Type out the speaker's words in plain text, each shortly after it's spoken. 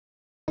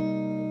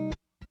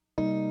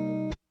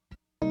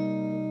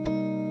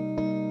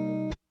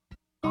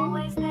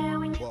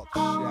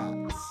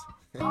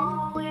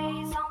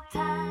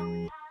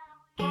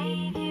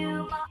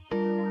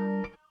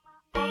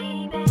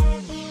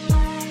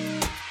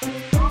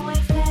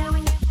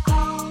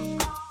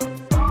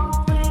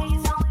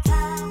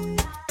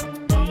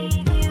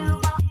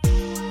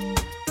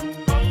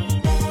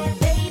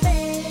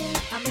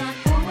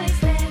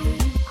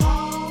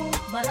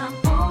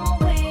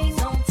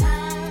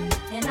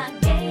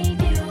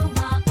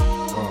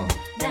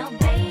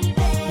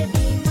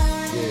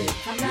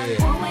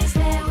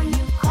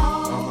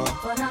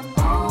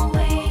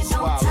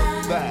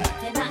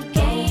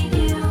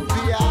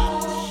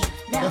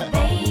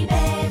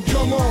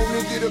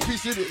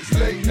days,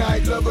 late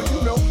night lover,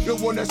 you know, the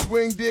one that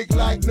swing dick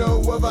like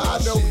no other. I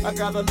know I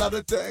got a lot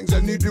of things I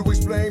need to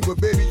explain, but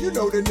baby, you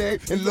know the name,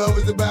 and love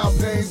is about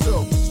pain.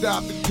 So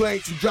stop the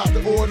complaints and drop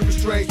the order of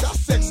restraints. Our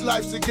sex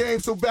life's a game,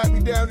 so back me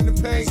down in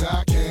the pain.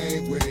 I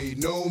can't wait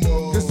no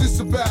more. Cause it's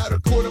about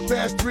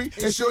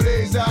 3:15, and sure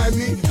days I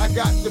me. I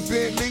got the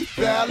Bentley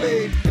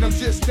Ballet, and I'm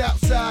just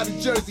outside of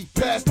Jersey,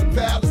 past the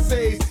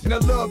Palisades. And I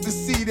love to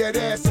see that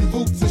ass in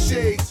boots and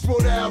shades. Throw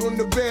out on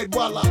the bed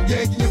while I'm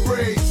yanking your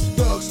braids.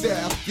 Thug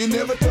style, you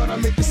never thought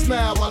I'd make you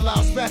smile while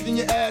I'm smacking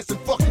your ass and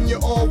fucking you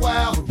all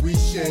wild. But we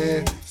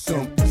share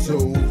something so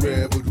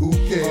rare, but who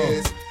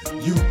cares?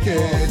 You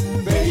care,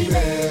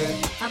 baby.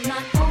 I'm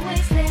not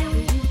always there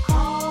when you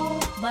call,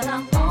 but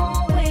I'm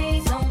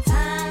always on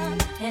time,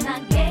 and I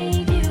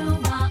gave you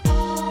my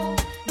all.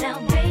 Now,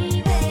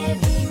 baby,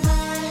 be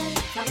mine.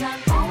 I'm not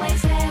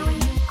always there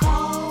when you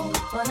call,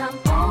 but I'm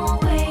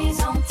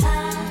always on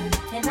time,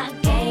 and I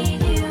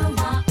gave you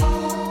my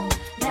all.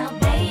 Now,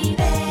 baby,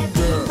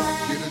 be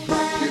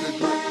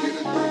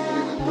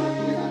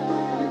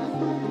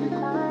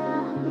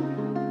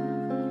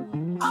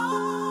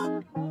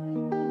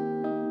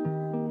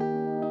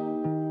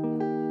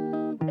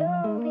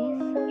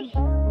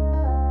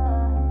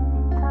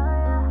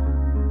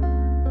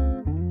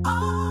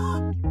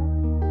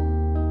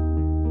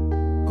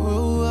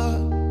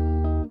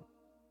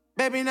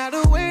Baby, now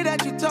the way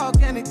that you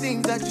talk and the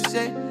things that you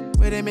say,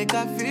 where they make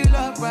I feel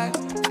alright.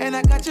 And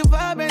I got your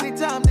vibe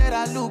anytime that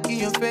I look in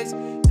your face.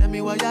 Tell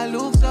me why you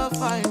look so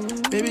fine.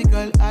 Baby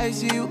girl, I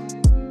see you.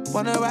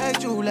 Wanna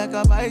ride you like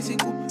a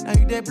bicycle. Now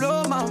you they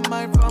blow my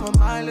mind from a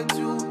mile or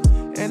two.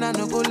 And I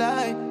no go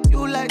lie,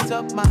 you light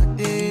up my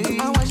day.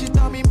 And when she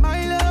tell me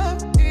my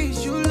love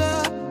is you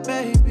love,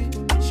 baby.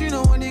 She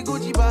know when the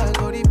Gucci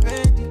bag or the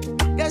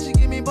Fendi. Yeah, she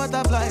give me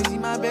butterflies in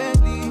my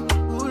belly.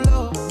 Ooh,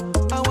 Lord.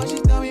 And when she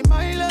tell me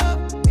my love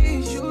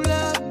is you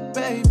love,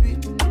 baby.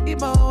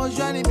 If my heart was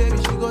drowning, baby,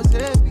 she go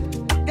save me.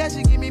 Yeah,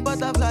 she give me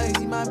butterflies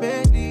in my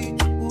belly.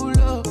 Ooh,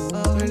 love,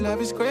 your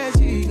love is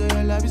crazy, girl,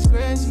 your love is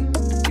crazy.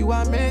 You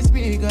amaze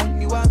me, girl,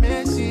 you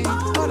amaze me.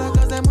 All the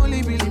girls, them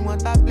only really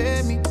want to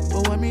play me.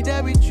 But when me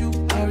there with you,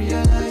 I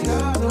realize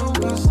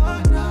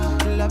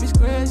your love is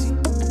crazy.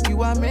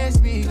 You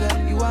amaze me, girl,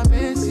 you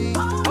amaze me.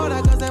 All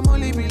the girls, them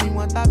only really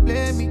want to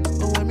play me.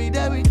 But when me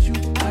there with you,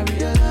 I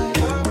realize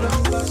your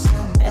love is crazy.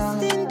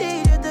 Best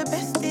indeed, you're the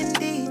best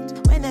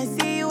indeed. When I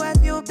see you, I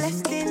feel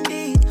blessed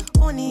indeed.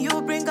 Only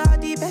you bring out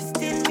the best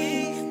in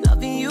me.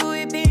 Loving you,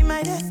 it be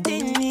my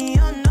destiny.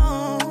 Oh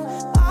no,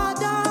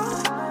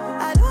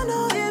 I don't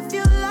know if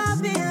you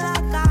love me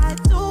like I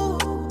do.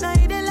 Now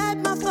you dey light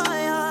my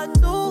fire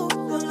too.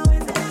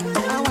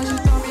 I want you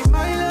to tell me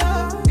my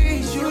love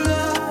is you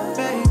love,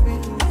 baby.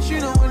 She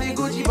know when the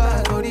Gucci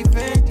bag or the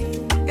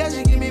Fendi. Yeah,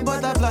 she give me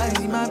butterflies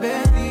in my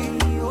belly.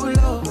 Oh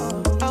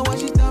Lord, I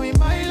want you to tell me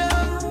my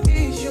love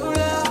is you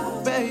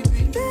love, baby.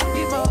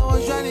 If I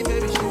was drowning,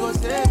 baby, she go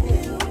save me.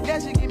 Yeah,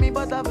 she give me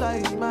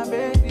butterflies in my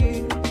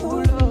belly.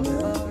 Oh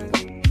Lord.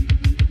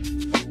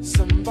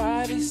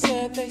 Somebody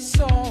said they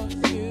saw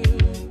you.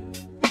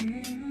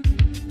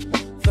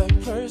 The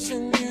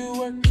person you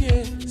were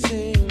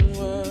kissing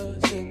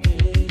wasn't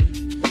me,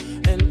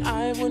 and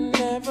I would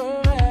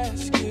never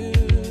ask you.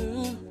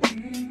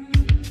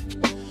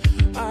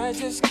 I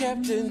just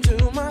kept it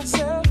to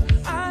myself.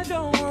 I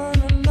don't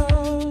wanna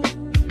know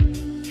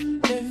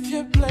if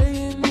you're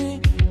playing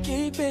me.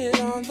 Keep it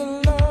on the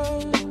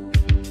low,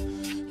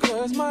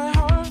 'cause my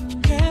heart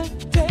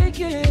can't take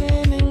it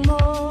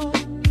anymore.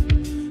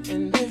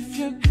 And if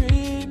you're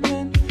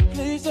creeping,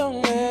 please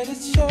don't let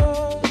it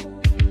show.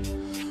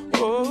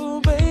 Oh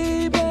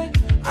baby,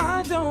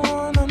 I don't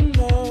wanna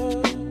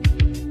know.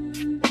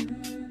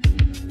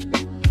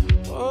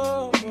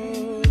 Oh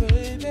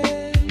baby,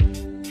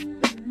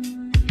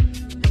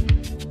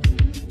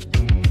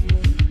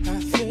 I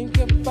think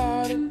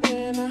about it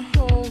when I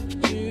hold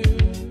you.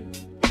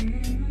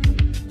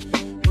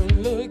 When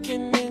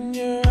looking in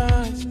your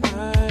eyes,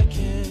 I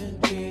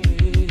can't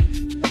believe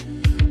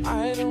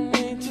I don't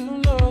need to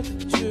know the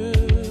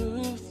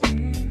truth.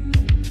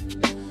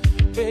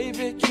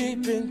 Baby,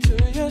 keep it to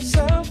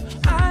yourself.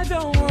 I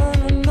don't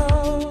wanna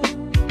know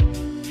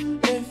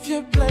if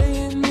you're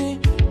playing me.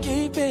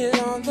 Keep it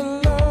on the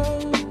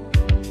low,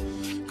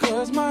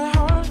 'cause my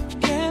heart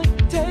can't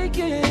take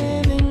it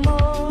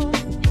anymore.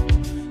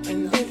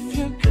 And if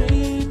you're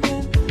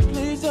creeping,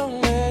 please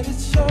don't let it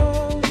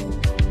show.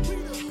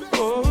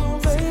 Oh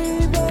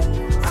baby,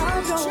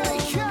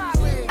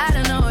 I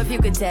don't know if you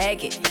could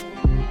take it.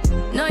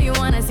 No, you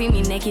wanna see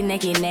me naked,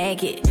 naked,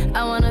 naked.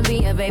 I wanna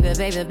be a baby,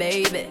 baby,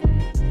 baby.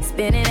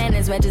 Spinning in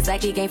his red just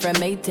like he came from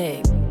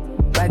Maytag.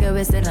 Rocket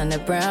with it on the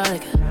brown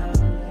liquor.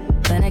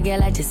 When I get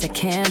like this, I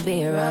can't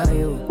be around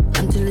you.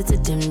 I'm too little to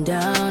dim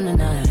down a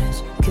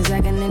notch, 'cause I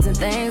can into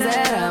things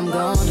that I'm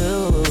gon'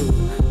 do.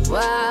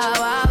 Wow,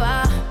 wow,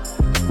 wow.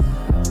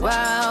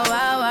 Wow,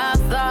 wow, wow,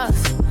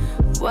 thoughts.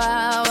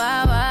 Wow,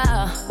 wow,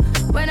 wow.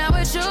 When I'm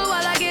with you,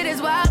 all I get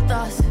is wild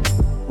thoughts.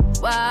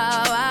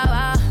 Wow, wow,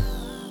 wow.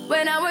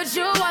 When I'm with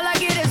you, all I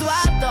get is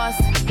wild thoughts.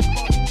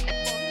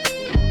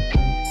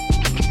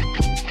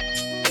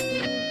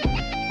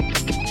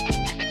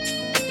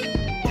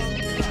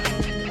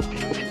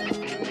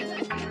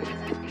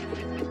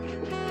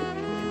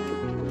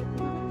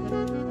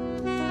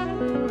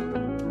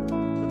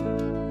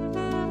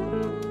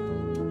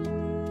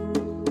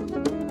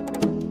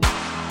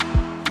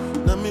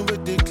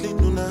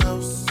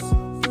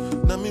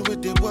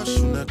 wash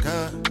in a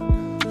car.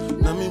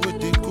 Now me with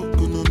the cook,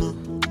 no.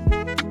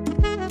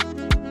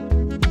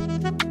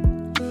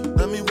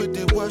 Now me with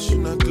the wash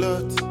in a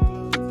cloth.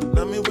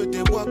 Now me with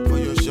the walk for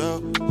your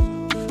shop.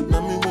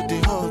 Now me with the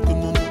hug,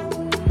 no.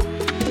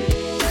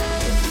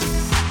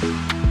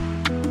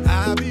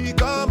 I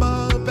become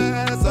a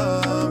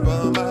person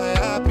for my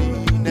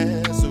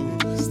happiness, so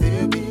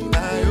still be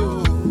my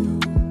own.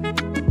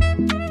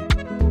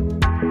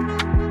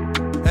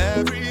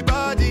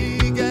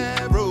 Everybody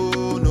get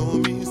bro, no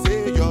me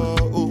say your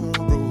own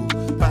bro,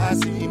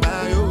 passing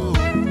my own.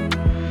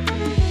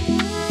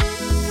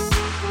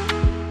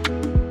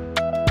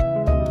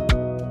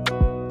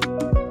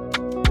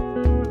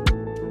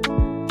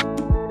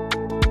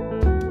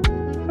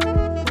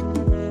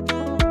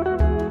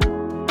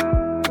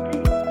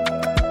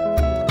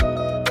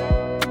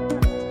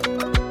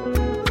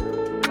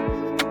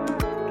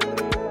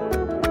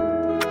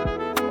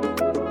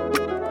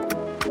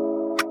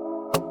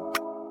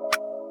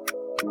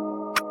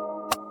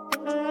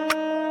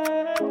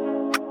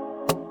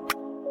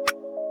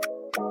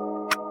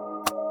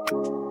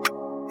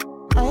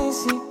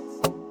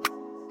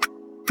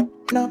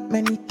 Not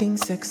many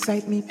things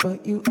excite me,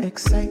 but you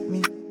excite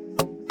me.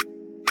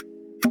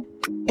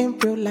 In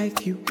real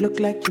life, you look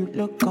like you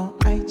look on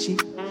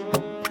IG.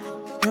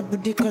 Your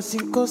body cause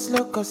it goes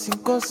slow.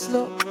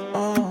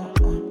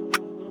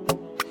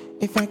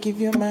 If I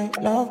give you my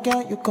love,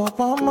 girl, you go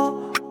one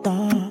more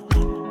time.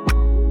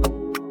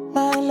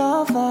 My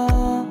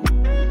lover,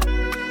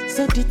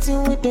 so the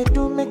thing we they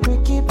do make me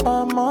keep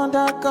them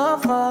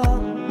undercover.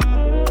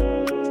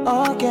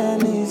 All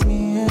girl is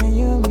me and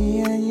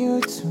you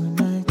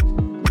tonight.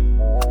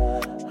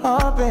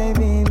 Oh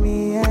baby,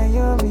 me and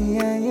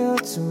you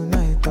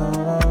tonight.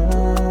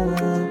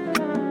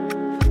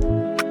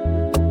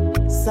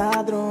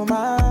 Sad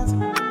romance.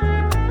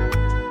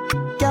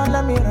 Girl,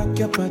 let me rock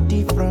your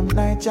body from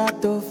Niger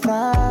to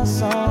France.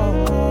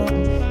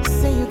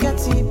 Say you get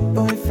it,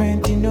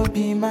 boyfriend, you know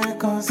be my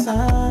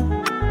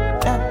concern.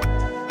 Yeah.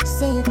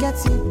 Say you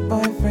get it,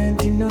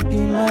 boyfriend, you know be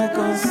my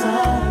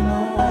concern. No.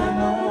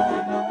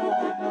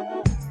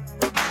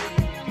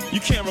 You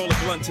can't roll a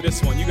blunt to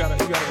this one. You gotta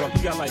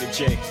light a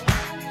J.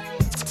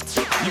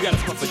 You gotta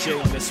puff a J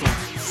on this one.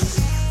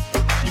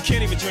 You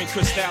can't even drink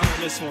Cristal on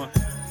this one.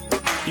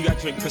 You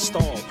gotta drink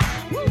Cristal.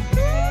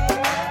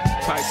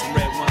 Probably some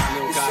red wine,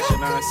 little gotcha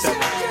 9-7.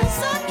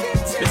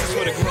 This is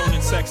for the grown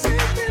and sexy.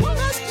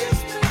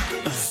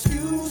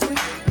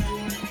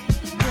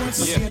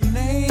 Yeah.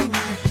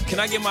 Can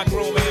I get my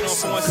grown man on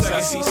for 1 second?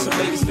 I see some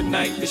ladies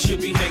tonight that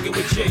should be hanging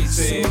with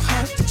Jay-Z.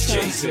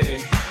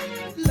 Jay-Z.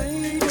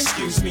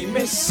 Excuse me,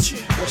 miss,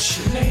 what's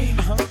your name?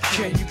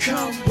 Can you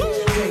come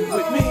hang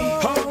with me?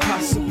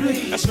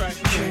 Possibly. That's right.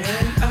 Can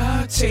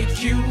I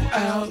take you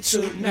out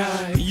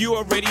tonight? You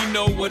already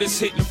know what it's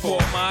hitting for.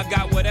 Ma, I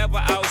got whatever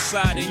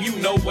outside and you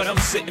know what I'm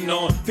sitting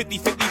on.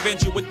 50-50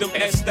 venture with them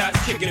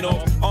S-dots kicking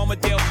off.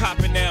 Armadale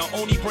popping now,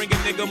 only bring a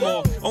nigga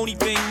more. Only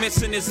thing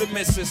missing is a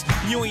missus.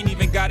 You ain't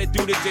even gotta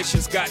do the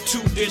dishes. Got 2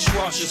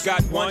 dishwashers,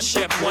 got 1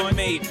 chef, 1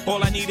 maid.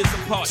 All I need is a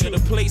partner to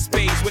play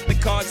spades with the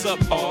cards up,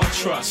 all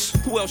trust.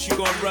 Who else you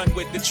gonna run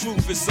with? The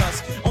truth is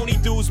us. Only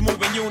dudes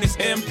moving units,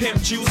 M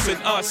Pimp Juice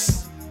and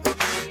us.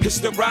 It's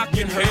the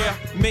rockin' hair,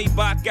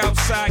 Maybach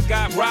outside,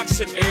 got rocks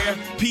in air.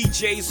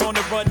 PJs on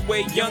the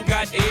runway, young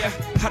got air.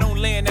 I don't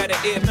land at an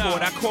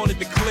airport, I call it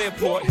the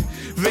Clearport.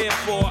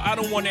 Therefore, I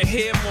don't wanna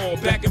hear more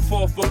back and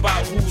forth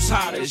about who's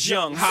hot as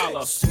young,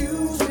 holla.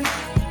 Excuse me.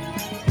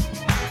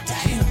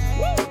 Damn.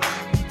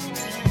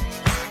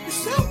 You're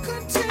so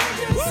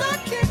contagious, I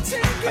can't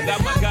take it. I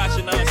got my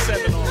gotcha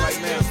 9-7 on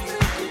right now.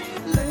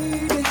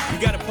 You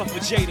gotta puff a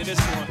J to this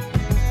one.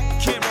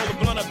 Can't roll a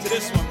blunt up to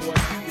this one, boy.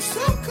 You're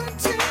so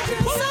contagious,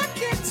 I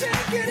can't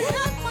take it.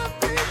 Have my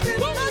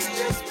baby, let's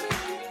just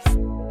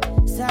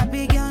make it.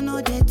 Sabi girl no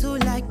they too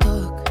like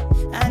talk.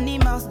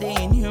 Animals they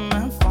in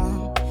human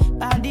form.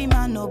 Body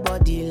man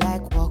nobody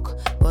like walk,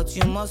 but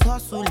you must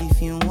hustle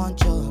if you want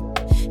job.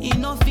 You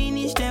no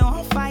finish they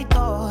won't fight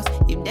us.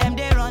 If them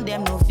they run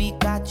them no fit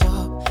catch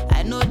up.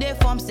 I know they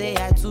form say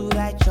I too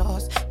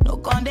righteous. No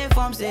con they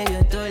form say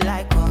you too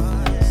like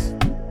us.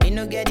 You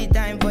no get the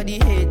time for the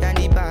hate and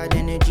the bad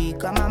energy.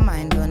 Got my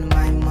mind on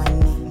my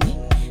money.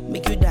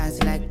 Make you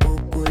dance like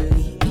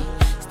broccoli.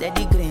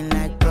 Steady green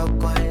like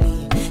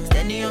broccoli.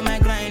 Steady on my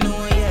grind,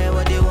 oh yeah,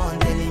 what they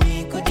want telling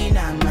me. Could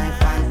deny my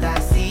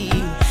fantasy.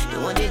 They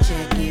want to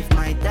check if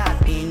my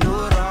tap be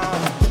no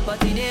wrong.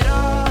 But it they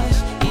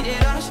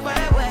rush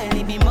well,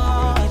 it be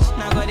much.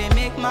 Now gotta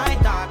make my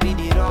tap be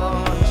the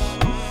rush.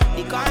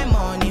 The kind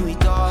money we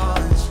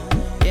touch,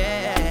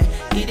 yeah.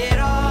 It they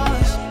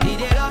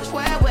rush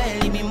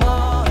well, it be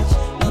much.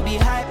 No be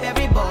hype,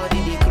 everybody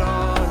they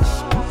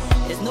crush.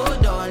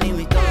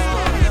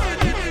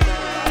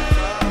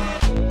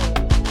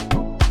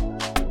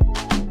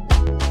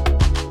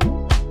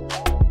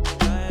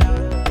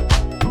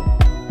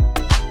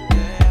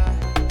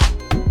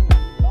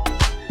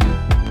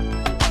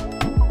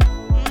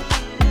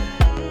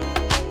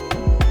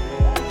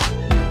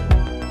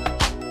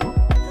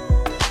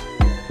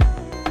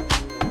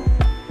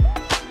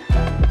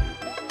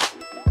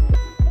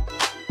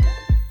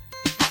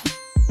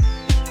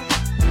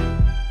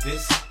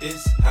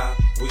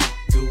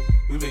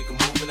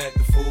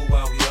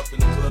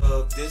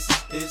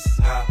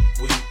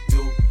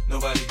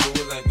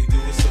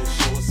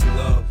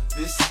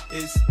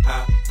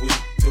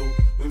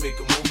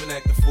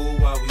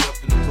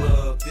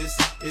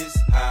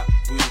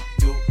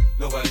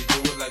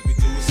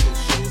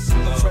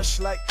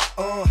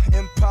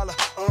 Impala,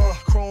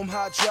 chrome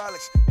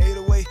hydraulics,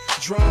 808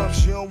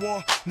 drums. You don't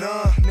want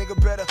none, nigga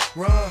better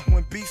run.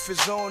 When beef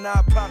is on,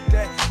 I pop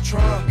that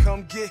trunk.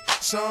 Come get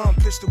some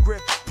pistol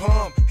grip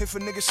pump. If a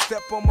nigga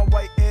step on my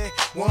white Air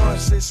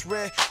Ones, it's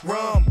red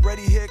rum.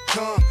 Ready, here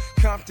come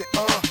Compton,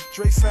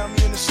 Dre found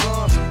me in the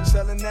slums,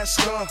 selling that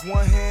skunk.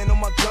 One hand on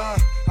my gun.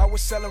 I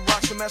was selling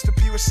rocks and Master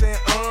P was saying,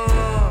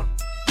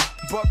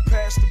 buck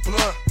past the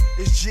blunt.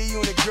 It's G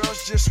unit,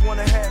 girls just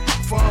wanna have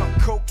fun.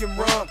 Coke and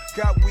rum,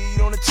 got weed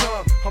on the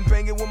tongue. I'm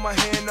banging with my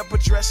hand up a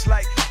dress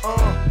like,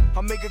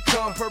 I make it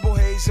come, purple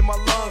haze in my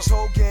lungs.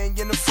 Whole gang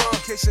in the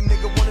front, case a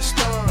nigga wanna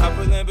stun. I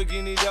put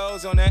Lamborghini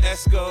doors on that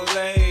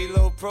Escalade.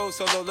 Low pro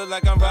solo, look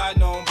like I'm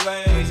riding on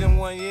blades. In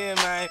 1 year,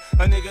 man,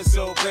 a nigga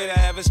so great. I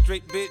have a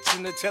straight bitch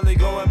in the telly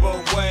going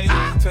both ways.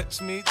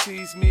 Touch me,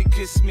 tease me,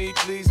 kiss me,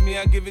 please me.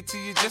 I give it to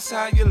you just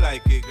how you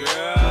like it,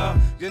 girl.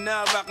 You're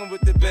now rocking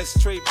with the best,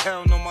 straight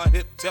pound on my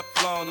hip,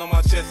 Teflon on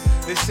my chest.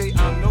 They say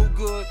I'm no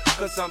good,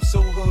 cause I'm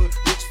so hood.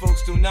 Rich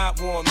folks do not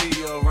want me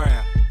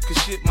around. Cause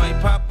shit might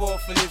pop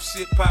off, and if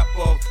shit pop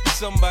off,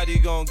 somebody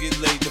gon' get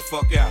laid the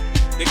fuck out.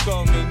 They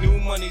call me new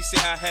money, say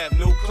I have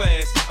no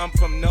class. I'm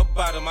from the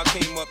bottom, I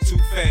came up too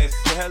fast.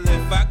 The hell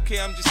if I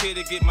care, I'm just here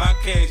to get my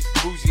cash.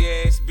 Bougie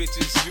ass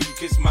bitches, you can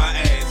kiss my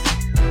ass.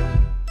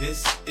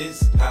 This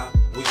is how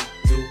we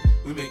do.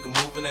 We make a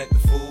move and act the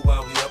fool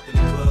while we up in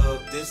the club.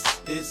 This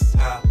is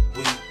how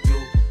we do.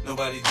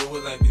 Nobody do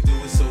it like we do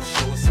it, so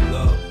show us some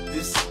love.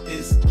 This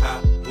is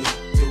how we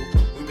do.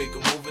 We make a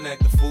move and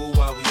act the fool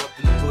while we up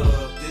in the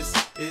club. This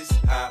is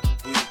how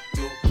we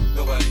do.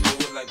 Nobody do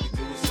it like we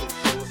do it, so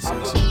show us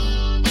some love.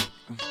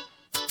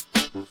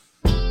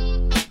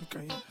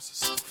 Okay, yeah, that's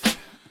so fair.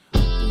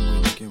 Been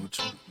waiting to get with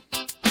you.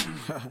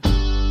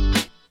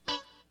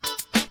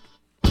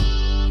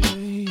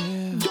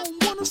 Don't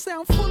wanna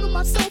sound full of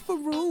myself or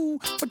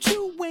rude, but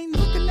you ain't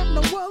looking at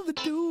no other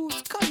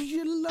dudes, cause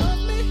you love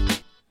me.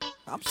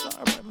 I'm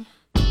sorry, baby.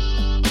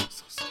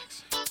 So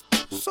sexy.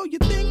 So you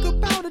think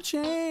about a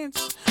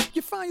chance.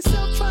 You find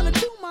yourself trying to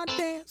do my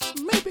dance.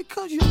 Maybe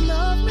cause you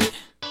love me.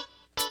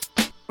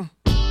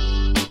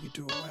 You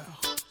do it well.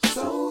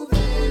 So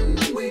then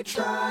we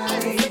try.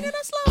 Singing it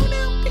slow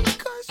down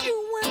because you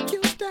weren't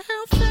used to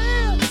how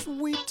fast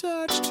we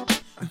touched.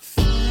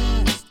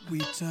 Fast we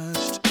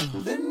touched.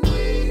 Then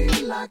we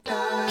locked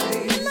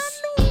eyes. And I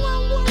knew I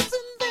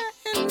wasn't there,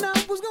 and I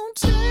was gonna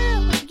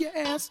tear your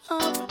ass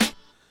up.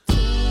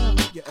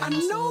 I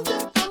know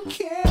that I'm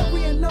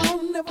carrying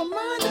on. Never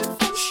mind if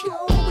I'm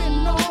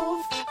showing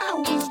off. I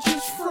was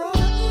just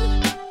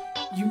frontin'.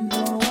 You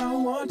know I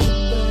want you,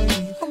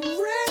 babe. I'm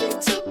ready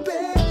to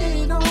bet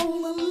it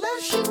on,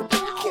 unless you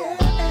don't care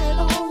at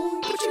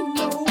all. But you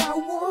know I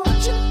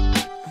want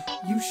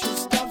you. You should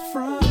stop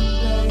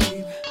frontin',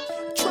 babe.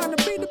 Trying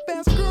to be the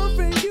best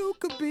girlfriend you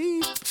could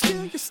be.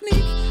 Still you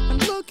sneak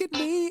and look at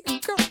me,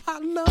 and girl, I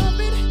love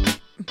it.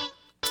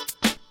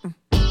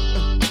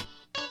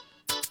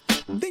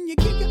 Then you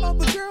give your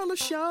other girl a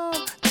shove.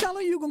 Tell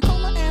her you gon' call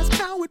her, ask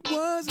how it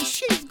was, and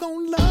she's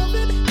gon' love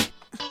it.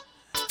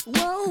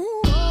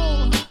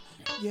 Whoa,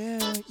 yeah.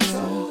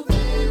 So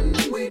then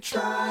we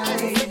try.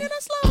 Singing it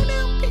slow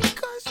down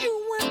because you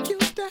weren't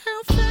used to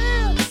how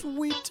fast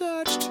we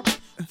touched.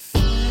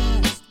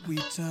 Fast we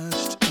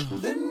touched.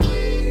 Then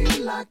we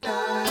locked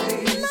eyes.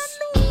 And I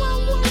knew I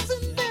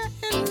wasn't there,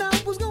 and I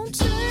was gon'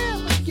 tear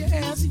your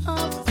ass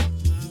up.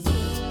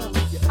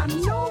 I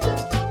know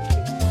that.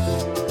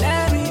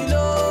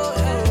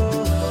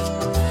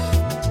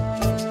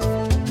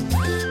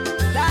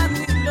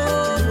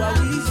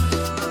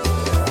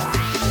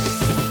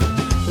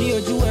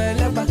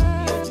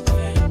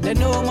 They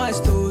know my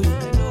story.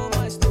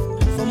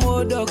 From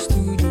old dog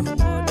studio,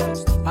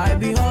 I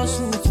be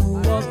hustle to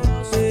work.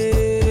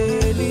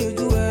 Hey,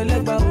 do a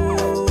legba,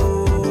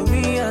 oh,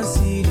 me and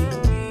City.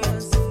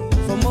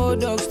 From old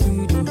dog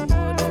studio,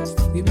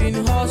 we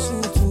been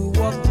hustle to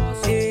work.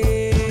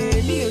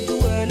 Hey, do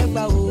a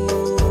legba,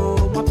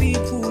 oh, my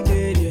people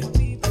dead, yeah.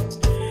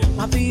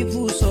 My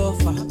people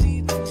suffer.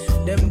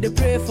 Them they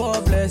pray for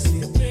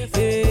blessing.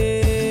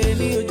 Hey,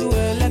 do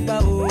a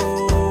legba,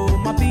 oh,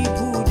 my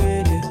people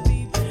dead, yeah.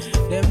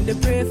 Them they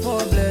pray for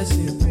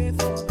blessing,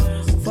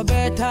 for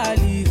better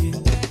living.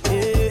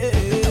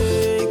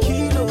 Hey,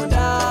 kilo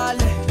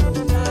dale,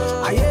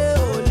 aye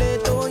ole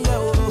tonya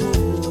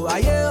o,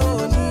 aye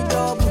oni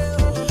double,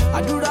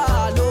 adura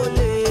lo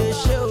le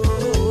she o,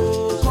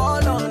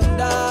 call on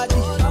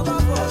daddy,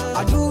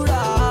 adura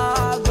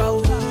agba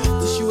o,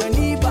 tishu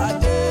eni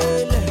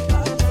badele,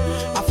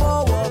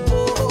 afowo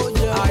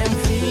boja. I am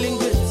feeling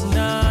good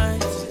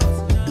tonight.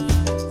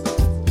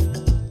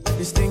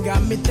 This thing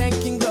got me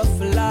thanking God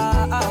for life.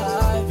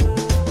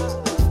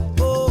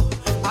 Oh,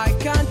 I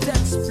can't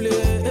explain.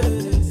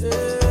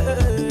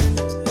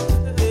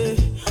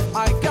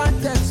 I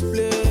can't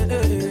explain.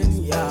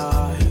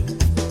 Yeah.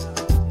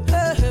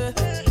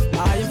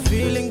 I am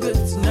feeling good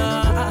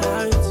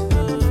tonight.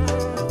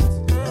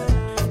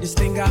 This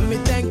thing got me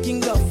thanking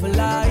God for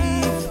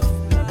life.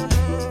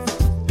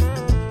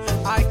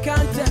 I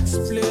can't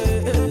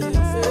explain.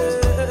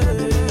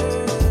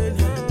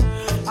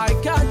 I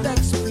can't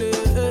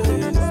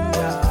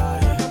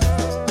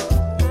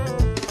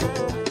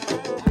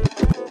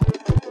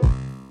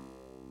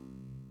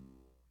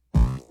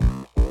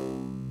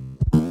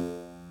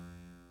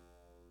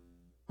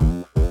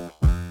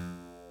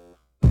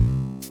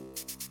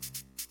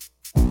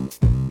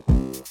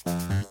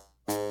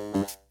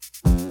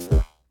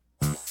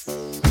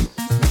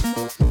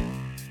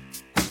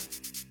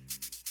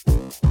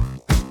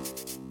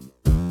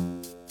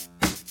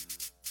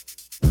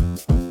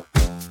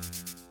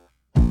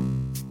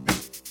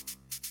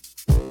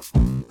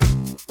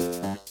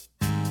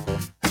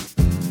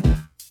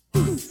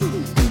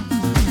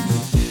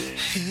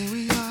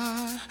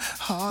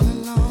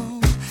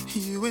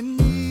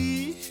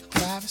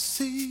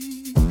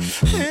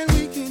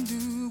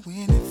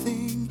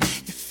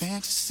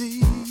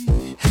see.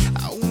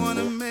 I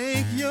wanna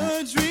make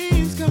your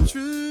dreams come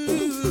true.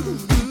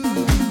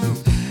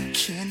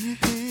 Can you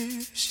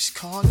hear? She's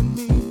calling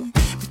me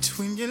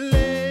between your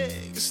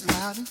legs,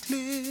 loud and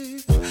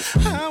clear.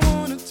 I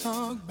wanna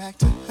talk back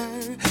to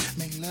her,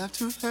 make love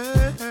to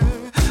her.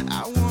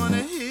 I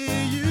wanna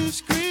hear you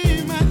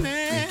scream my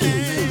name.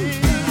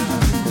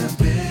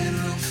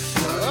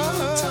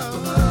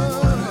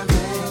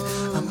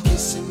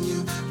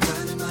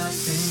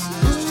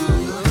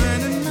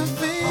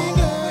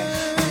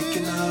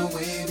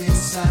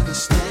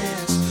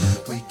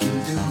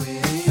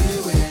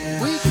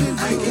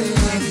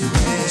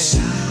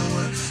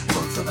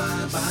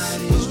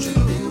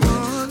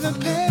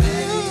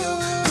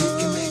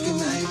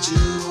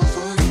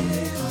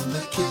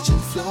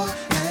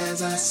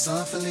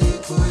 Softly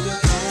pull your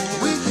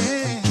hair. We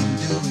can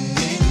do it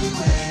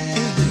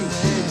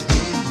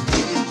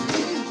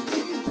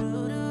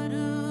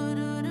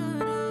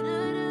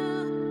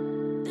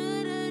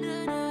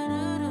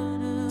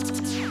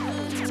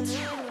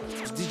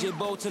It's DJ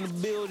Bolt in the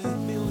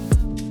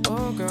building.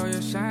 Oh girl,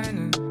 you're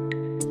shining.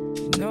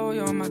 You know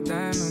you're my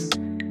diamond.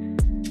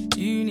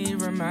 You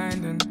need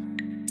reminding.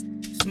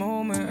 This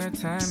moment of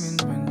timing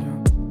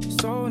when your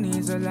soul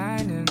needs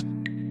aligning.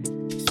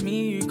 It's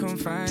me you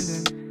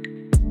confiding.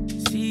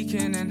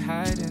 Seeking and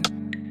hiding,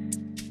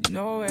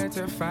 nowhere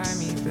to find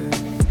me, babe.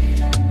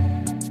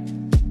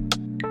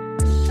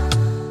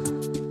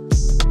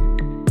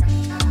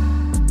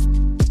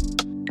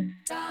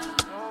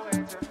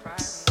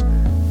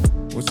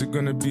 What's it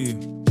gonna be?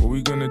 What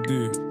we gonna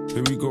do?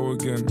 Here we go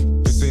again.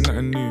 This ain't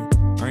nothing new.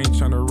 I ain't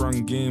tryna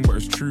run game, but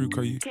it's true,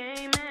 cause you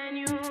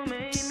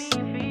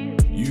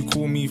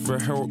call me for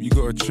help, you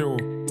gotta chill.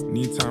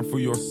 Need time for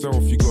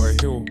yourself, you gotta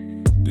heal.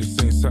 This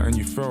ain't something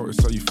you felt,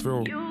 it's how you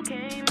feel.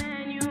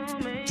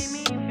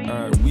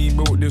 We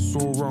built this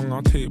all wrong,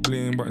 I'll take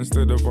blame. But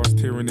instead of us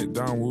tearing it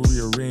down, we'll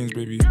rearrange,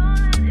 baby.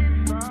 Don't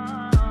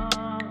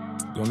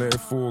let it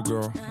fall,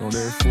 girl. Don't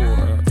let it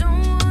fall.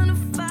 Don't wanna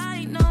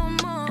fight no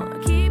more.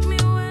 Keep me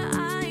where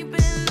I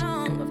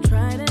belong. I've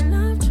tried and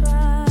I've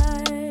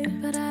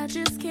tried, but I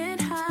just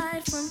can't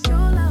hide from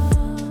your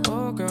love.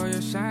 Oh girl,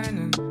 you're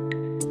shining.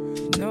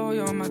 You know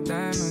you're my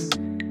diamond.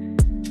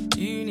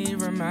 You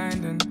need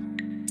reminding.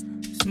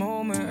 This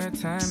moment of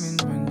timing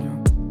when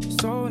your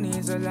soul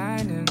needs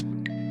aligning.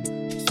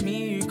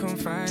 Me you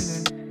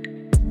confiding,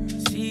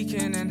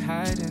 seeking and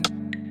hiding,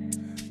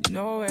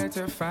 nowhere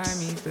to find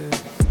me, babe.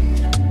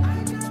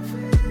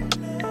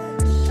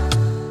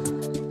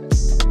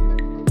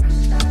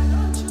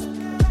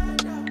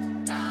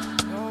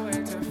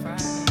 Nowhere to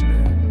find me,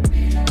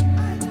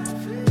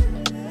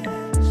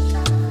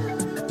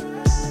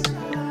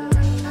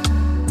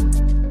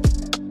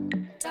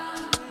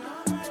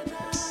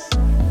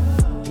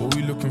 What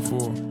we looking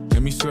for?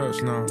 Let me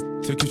search now.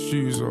 Take your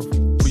shoes off.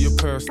 Your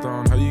purse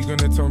down. How you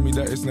gonna tell me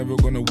that it's never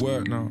gonna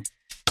work now?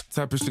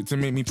 Type of shit to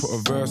make me put a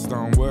verse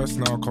down. Worse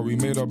now, cause we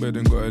made our bed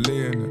and got a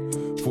lay in it.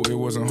 Thought it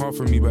wasn't hard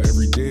for me, but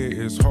every day it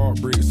is.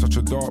 Heartbreak is such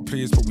a dark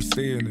place, but we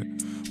stay in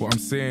it. What I'm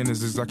saying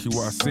is exactly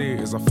what I say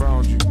is I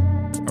found you.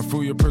 I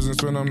feel your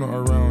presence when I'm not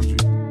around you.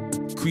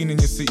 Queen in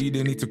your city,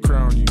 they need to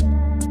crown you.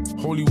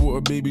 Holy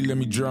water, baby, let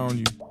me drown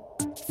you.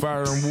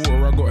 Fire and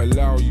water, I gotta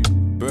allow you.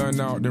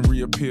 Burn out, then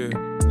reappear.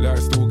 Light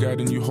still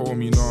guiding you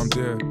home, you know I'm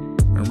there.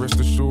 And rest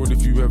assured,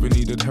 if you ever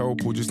needed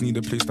help or just need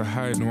a place to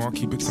hide, no, I'll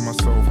keep it to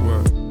myself,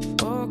 word.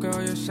 Oh girl,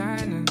 you're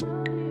shining.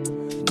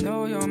 You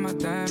know you're my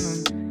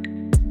diamond.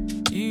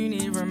 You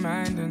need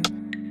reminding.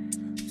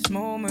 This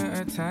moment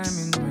of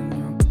timing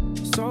when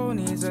your soul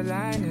needs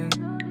aligning.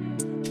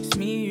 It's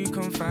me you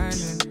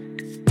confiding,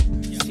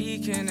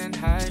 seeking and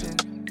hiding.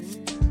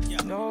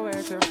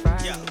 Nowhere to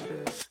find me.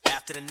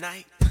 After the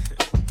night,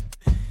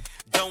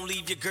 don't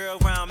leave your girl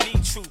around me.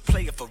 True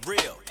player for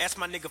real. Ask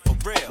my nigga for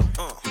real.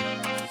 Come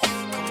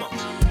on.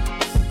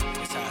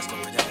 That's how it's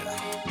going down.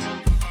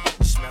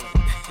 You smell it.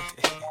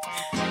 Yeah,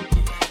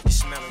 you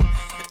smell it.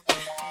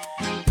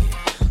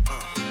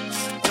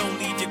 Yeah. Don't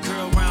leave your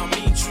girl around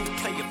me. True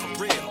player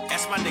for real.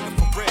 Ask my nigga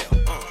for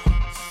real.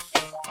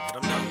 Let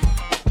him know.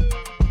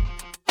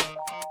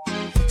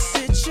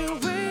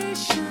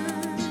 Situations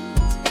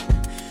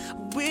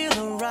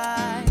will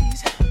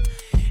arise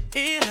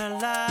in our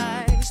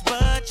lives,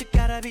 but you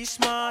gotta be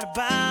smart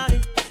about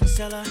it.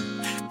 Celebrations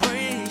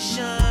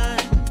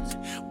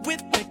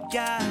with the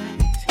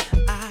guys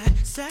I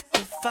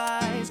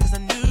sacrificed, cause I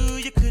knew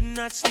you could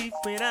not sleep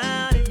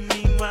without it.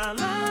 Meanwhile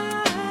I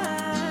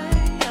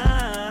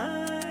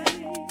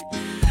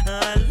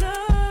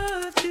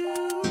loved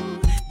you.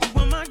 You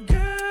were my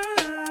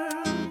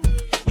girl.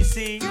 You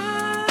see I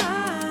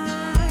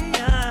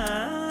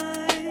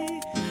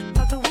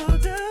thought the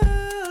world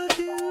of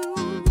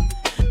you,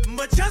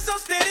 but you're so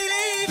steady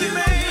leaving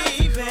me.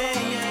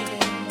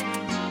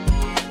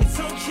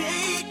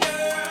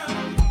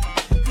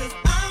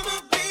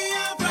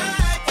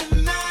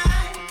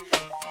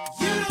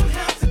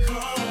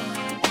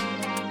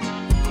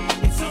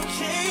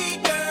 Okay.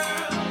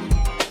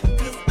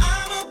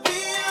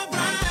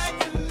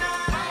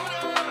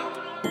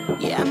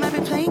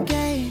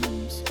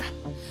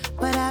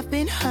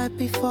 hurt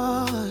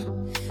before.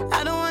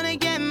 I don't wanna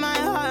get my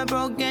heart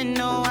broken,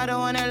 no, I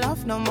don't wanna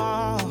love no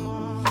more.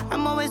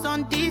 I'm always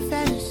on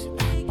defense,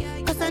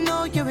 cause I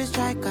know you're a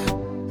striker.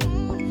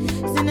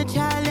 It's in a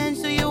challenge,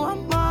 so you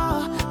want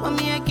more. But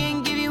me, I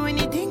can't give you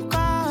anything,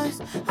 cause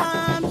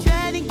I'm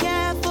treading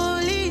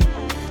carefully.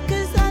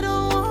 Cause I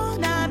don't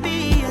wanna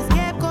be a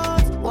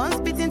scapegoat. Once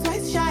bitten,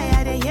 twice shy,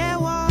 I didn't hear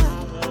what.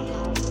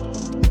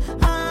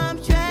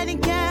 I'm treading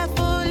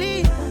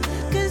carefully.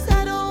 Cause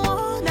I don't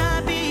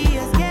wanna be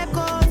a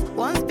scapegoat.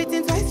 Once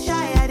bitten, twice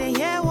shy, I didn't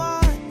hear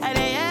what. I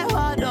didn't hear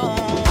what, no.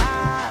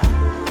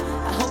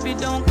 I hope you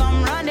don't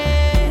come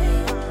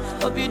running.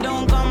 Hope you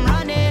don't come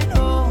running,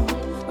 oh.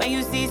 When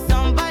you see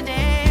somebody,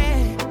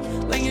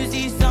 when you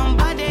see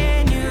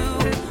somebody new,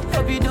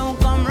 hope you don't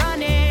come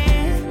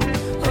running,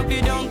 hope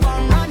you don't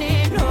come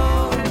running,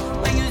 no.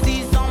 When you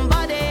see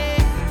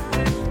somebody,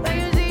 when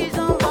you see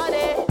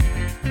somebody.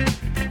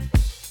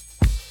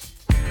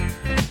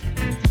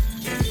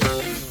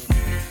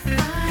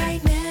 I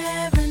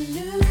never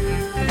knew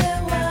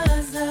there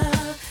was a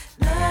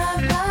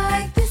love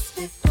like this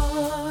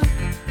before.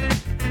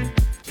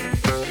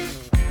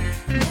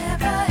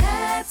 Never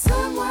had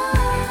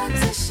someone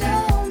to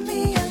show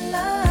me a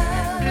love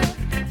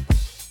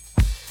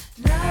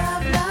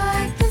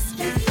like this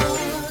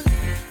before.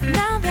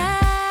 Now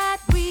that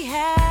we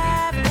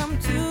have come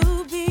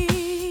to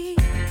be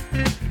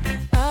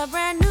a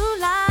brand new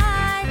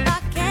life, I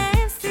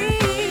can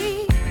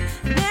see.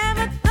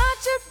 Never thought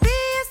you'd be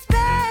a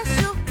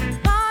special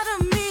part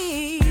of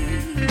me.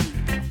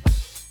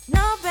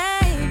 No,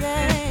 baby.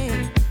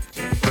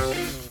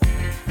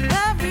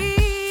 The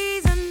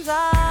reasons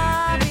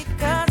are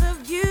because of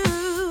you.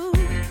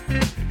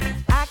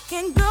 I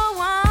can go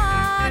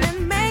on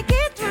and make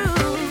it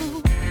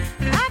through.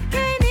 I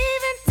can't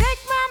even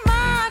take my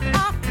mind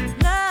off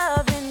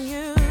loving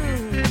you.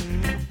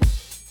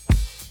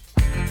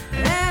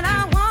 And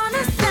I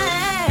wanna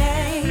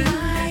say,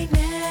 I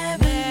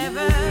never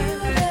knew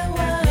there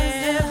was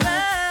a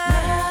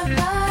love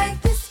like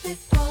this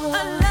before.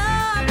 A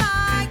love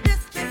like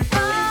this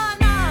before,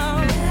 no.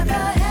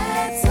 Never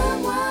had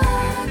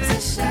someone to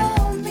show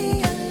me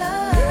a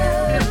love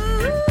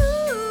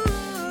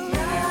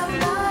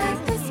like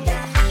this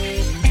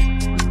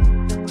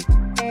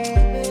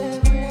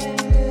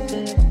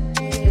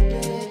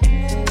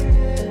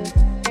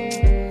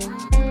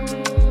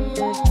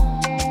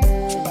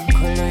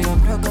Color your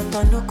brocoto,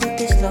 look at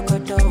this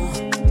locoto.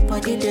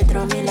 Body they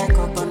draw me like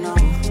a bono.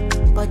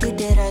 Body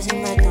they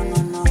rising my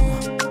no.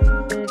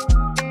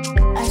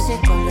 I say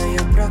color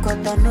your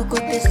brocoto, look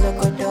at this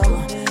locoto.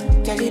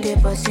 Kelly they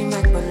bossy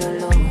my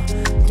pololo.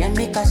 Can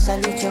make a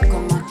salute your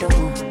commando.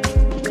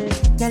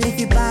 Girl, if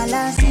you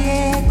balance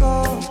Diego,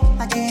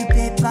 I give you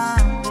paper.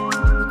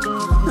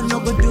 No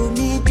go do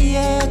me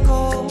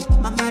Diego,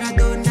 my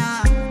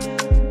Maradona.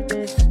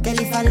 Girl,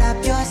 if I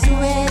lap your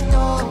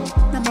sueto,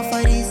 I'm a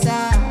farisa.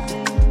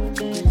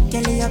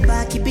 Girl, your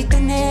back keep it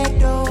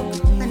tornado,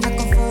 and I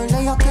can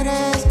follow your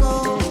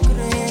Cresco.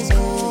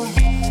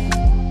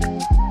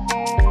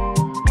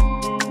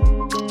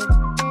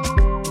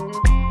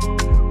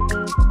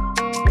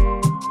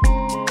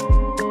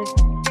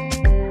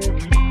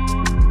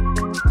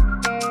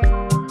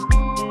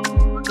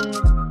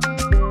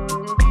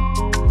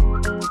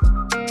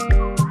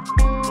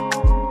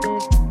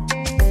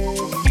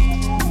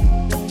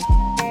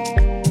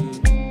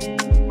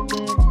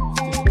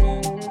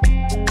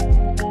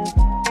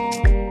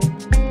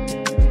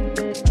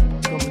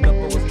 Coming up,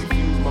 I was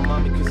confused. My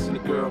mommy kissing the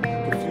girl.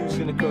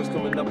 Confusing the girls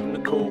coming up in the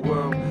cold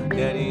world.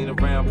 Daddy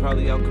ain't around,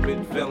 probably out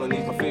committing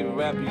felonies. My favorite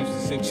rapper used to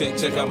sing,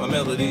 check out my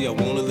melody. I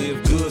wanna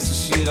live good, so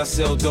shit, I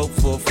sell dope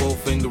for a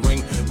 4-finger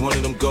ring. One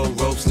of them gold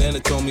ropes. Nana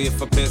told me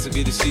if I pass, I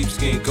get a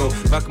sheepskin coat.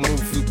 If I can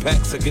move a few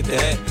packs, I get the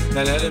hat.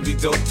 Now that'd be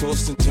dope.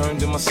 Tossed and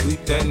turned in my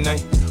sleep that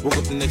night. Woke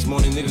up the next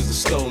morning, niggas have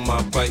stole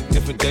my bike.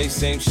 Different day,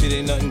 same shit,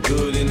 ain't nothing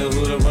good. In the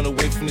hood, I run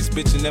away from this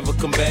bitch and never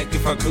come back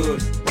if I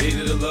could.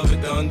 Hated to love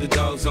it, the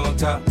underdogs on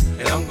top.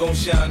 And I'm gon'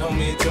 shine,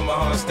 homie, until my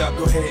heart stop.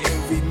 Go ahead,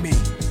 envy me.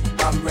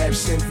 I'm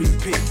Raps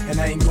MVP, and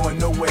I ain't going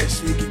nowhere,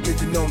 so you can get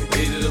to know me.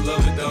 Hated to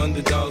love it, the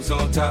underdogs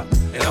on top.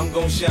 And I'm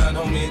gon' shine,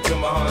 homie, until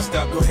my heart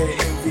stop. Go ahead,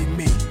 envy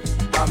me.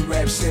 I'm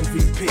Raps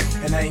MVP,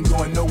 and I ain't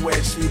going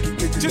nowhere, so you can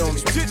get to know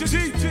me.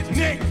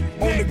 Nick,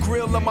 on the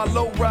grill of my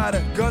low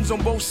rider, guns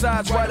on both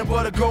sides, right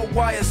above the gold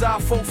wires. I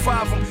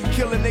 4-5 them,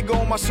 kill a nigga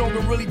on my song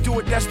and really do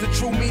it. That's the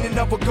true meaning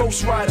of a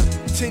ghost rider.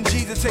 10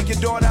 G's to take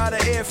your daughter out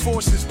of Air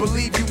Forces.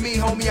 Believe you me,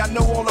 homie, I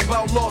know all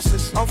about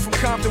losses. I'm from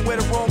Compton where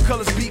the wrong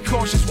colors be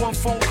cautious. One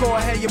phone call,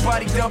 I had your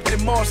body dumped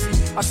in Marcy.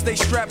 I stay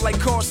strapped like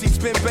car seats,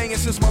 been banging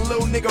since my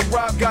little nigga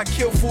Rob got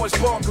killed for his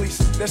Barclays.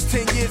 That's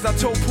 10 years, I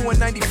told Pooh in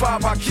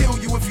 95, I'll kill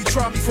you if you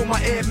try me for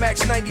my Air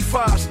Max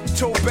 95s.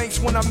 Told Banks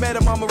when I met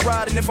him I'ma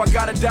ride, and if I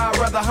gotta die, I'd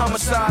rather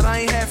homicide. I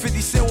ain't had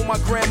 50 cent when my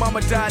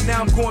grandmama died.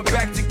 Now I'm going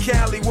back to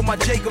Cali with my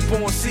Jacob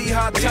on. See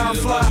how time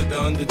fly. The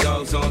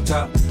underdogs on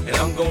top, and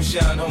I'm gon'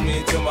 shine,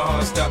 homie, until my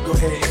heart stop. Go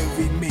ahead,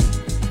 envy me.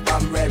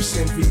 I'm Raps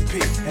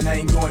MVP, and I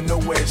ain't going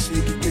nowhere, so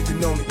you can get to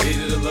know me.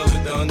 Hated to love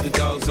it, the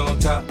underdogs on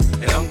top,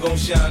 and I'm gon'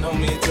 shine,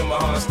 homie, until my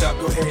heart stop.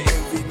 Go ahead,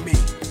 envy me.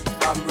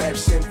 I'm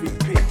Raps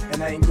MVP,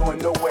 and I ain't going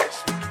nowhere.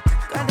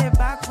 Got a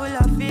bag full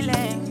of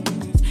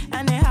feelings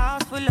and a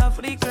house full of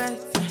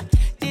regrets.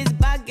 This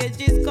baggage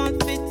just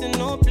can't fit to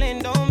no plane,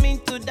 don't mean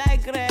to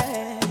digress.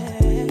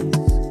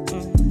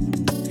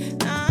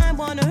 I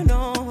wanna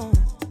know,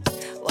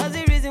 what's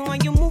the reason why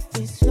you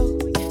moving slow?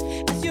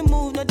 As you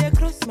move, no, they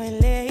cross my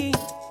lane.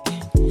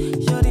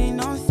 Sure ain't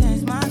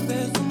nonsense, my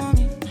best to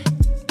mommy.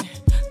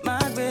 My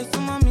best to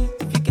mommy.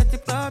 If you get the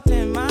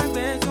problem, my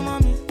best to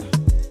mommy.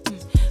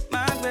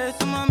 My best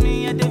to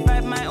mommy. I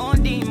divide my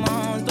own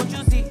demons, don't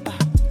you see?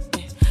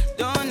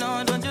 Don't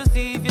know, don't you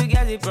see if you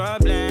get the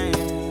problem?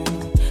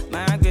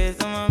 My best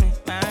to mommy,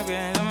 my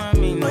best to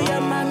mommy. No. Oh yeah,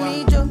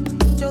 mommy,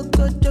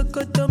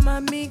 Joko, to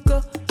mommy,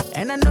 go.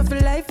 And I know for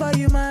life for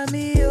you,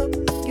 mommy, yo.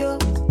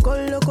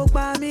 Go loco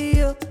by me,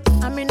 yo.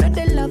 I mean, not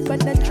the love, but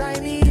they try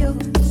me, yo.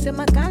 Say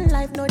my kind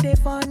life, no, they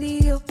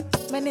funny, yo.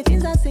 Many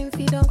things I seen,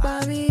 feed up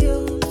by me,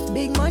 yo.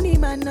 Big money,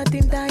 man,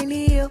 nothing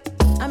tiny, yo.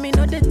 I mean,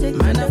 no, they take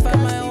man, I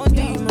find my own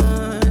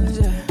demons,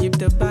 yeah. Keep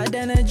the bad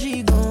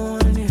energy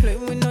going, yeah. Play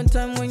with no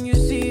time when you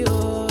see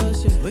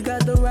us, yeah. We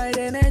got the right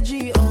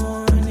energy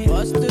on, yeah.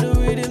 Bust to the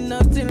rhythm,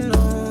 nothing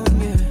long,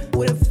 yeah.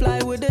 We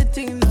fly with the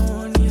thing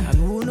on, yeah. And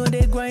who know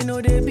they grind,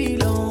 know they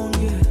belong,